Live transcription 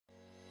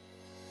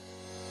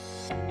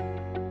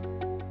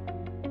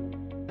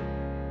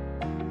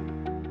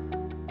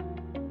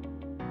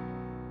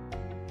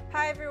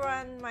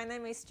my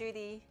name is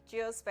Judy,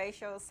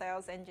 Geospatial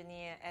Sales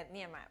Engineer at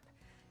Nearmap.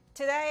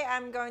 Today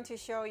I'm going to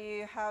show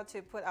you how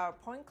to put our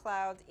point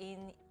cloud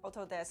in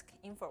Autodesk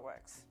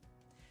Infraworks.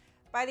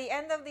 By the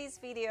end of this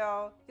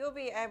video, you'll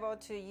be able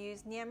to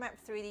use Nearmap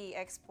 3D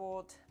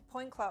export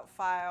point cloud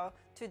file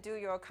to do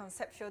your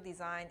conceptual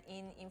design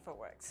in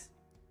Infraworks.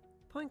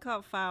 Point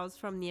cloud files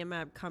from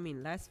Nearmap come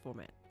in LAS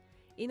format.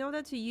 In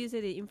order to use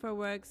it in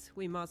Infraworks,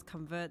 we must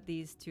convert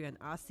these to an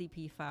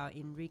RCP file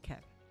in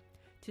ReCap.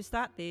 To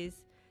start this,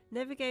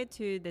 navigate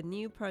to the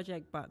New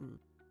Project button.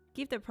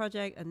 Give the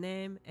project a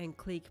name and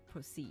click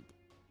Proceed.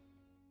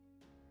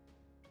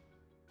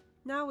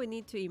 Now we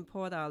need to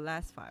import our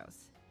LAS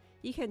files.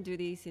 You can do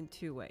this in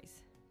two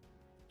ways.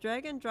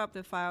 Drag and drop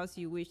the files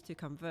you wish to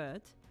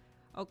convert,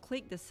 or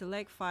click the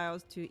Select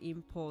Files to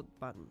Import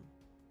button.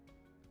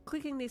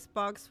 Clicking this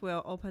box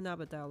will open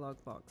up a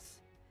dialog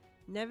box.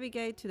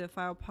 Navigate to the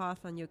file path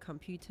on your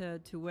computer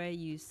to where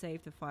you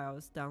save the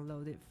files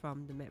downloaded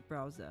from the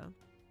MapBrowser.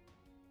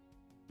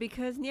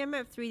 Because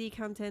Nearmap 3D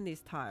content is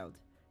tiled,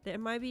 there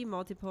might be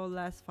multiple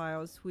LAS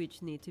files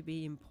which need to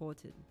be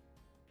imported.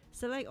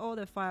 Select all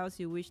the files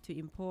you wish to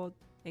import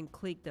and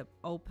click the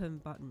Open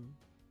button.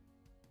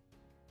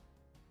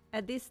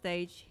 At this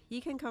stage, you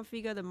can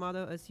configure the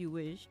model as you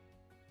wish.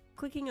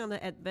 Clicking on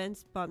the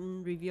Advanced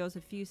button reveals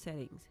a few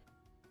settings.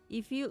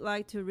 If you'd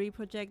like to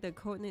reproject the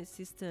coordinate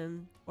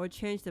system or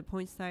change the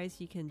point size,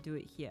 you can do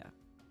it here.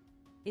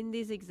 In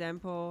this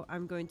example,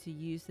 I'm going to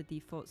use the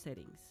default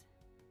settings.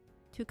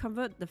 To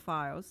convert the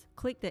files,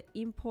 click the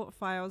Import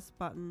Files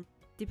button.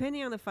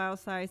 Depending on the file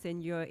size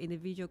and your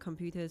individual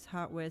computer's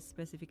hardware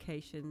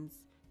specifications,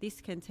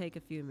 this can take a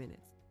few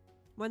minutes.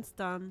 Once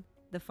done,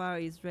 the file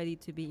is ready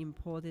to be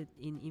imported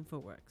in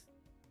Infraworks.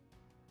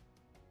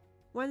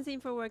 Once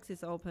Infraworks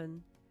is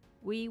open,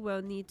 we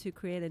will need to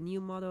create a new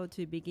model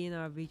to begin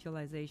our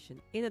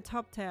visualization. In the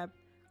top tab,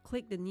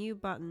 click the New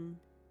button,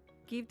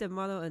 give the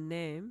model a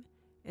name,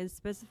 and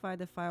specify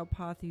the file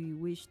path you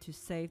wish to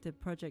save the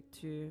project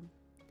to.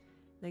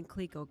 Then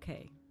click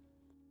OK.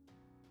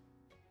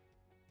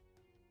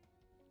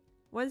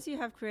 Once you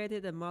have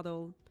created a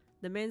model,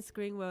 the main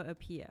screen will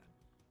appear.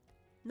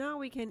 Now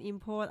we can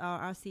import our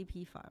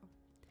RCP file.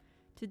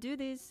 To do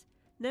this,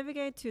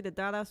 navigate to the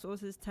Data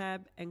Sources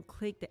tab and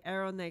click the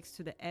arrow next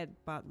to the Add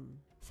button.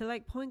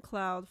 Select Point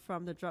Cloud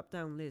from the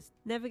drop-down list.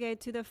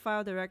 Navigate to the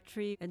file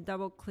directory and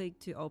double-click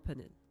to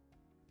open it.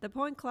 The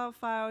point cloud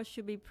file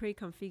should be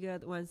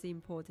pre-configured once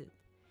imported.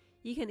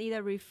 You can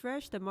either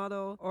refresh the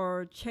model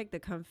or check the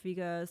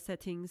configure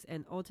settings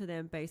and alter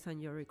them based on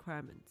your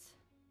requirements.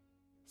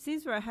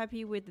 Since we're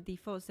happy with the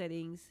default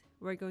settings,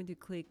 we're going to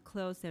click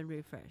Close and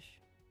Refresh.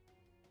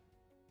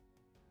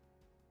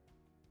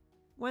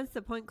 Once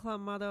the point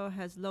cloud model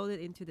has loaded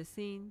into the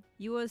scene,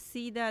 you will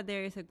see that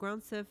there is a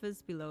ground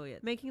surface below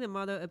it, making the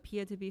model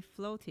appear to be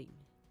floating.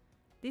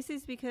 This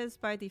is because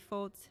by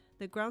default,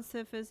 the ground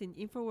surface in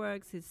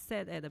Infraworks is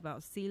set at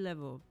about sea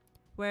level,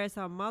 whereas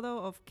our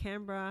model of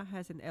Canberra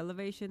has an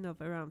elevation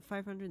of around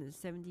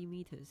 570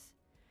 meters.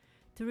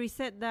 To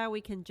reset that,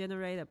 we can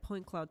generate a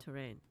point cloud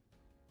terrain.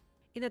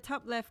 In the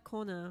top left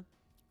corner,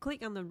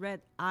 click on the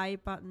red eye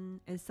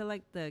button and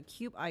select the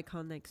cube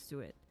icon next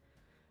to it.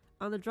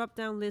 On the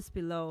drop-down list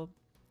below,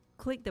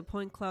 click the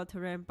Point Cloud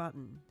Terrain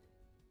button.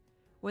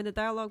 When the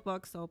dialog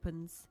box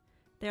opens,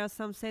 there are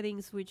some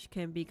settings which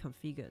can be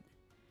configured.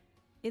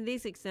 In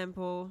this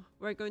example,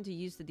 we're going to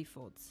use the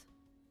defaults.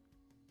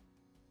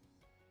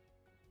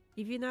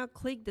 If you now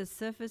click the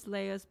Surface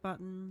Layers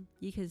button,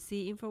 you can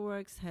see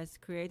Infraworks has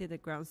created a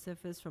ground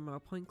surface from our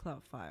point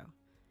cloud file.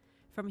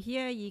 From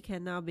here, you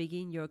can now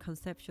begin your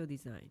conceptual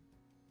design.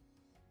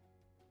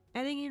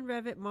 Adding in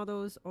Revit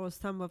models or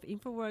some of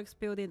Infraworks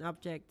built-in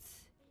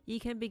objects, you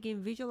can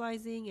begin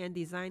visualizing and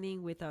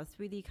designing with our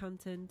 3D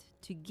content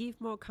to give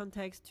more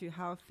context to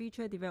how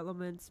future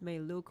developments may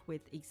look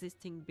with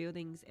existing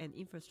buildings and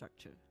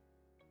infrastructure.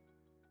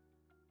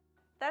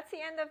 That's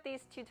the end of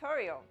this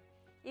tutorial.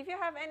 If you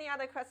have any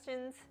other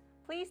questions,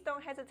 please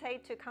don't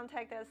hesitate to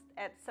contact us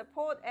at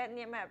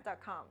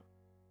support@nearmap.com.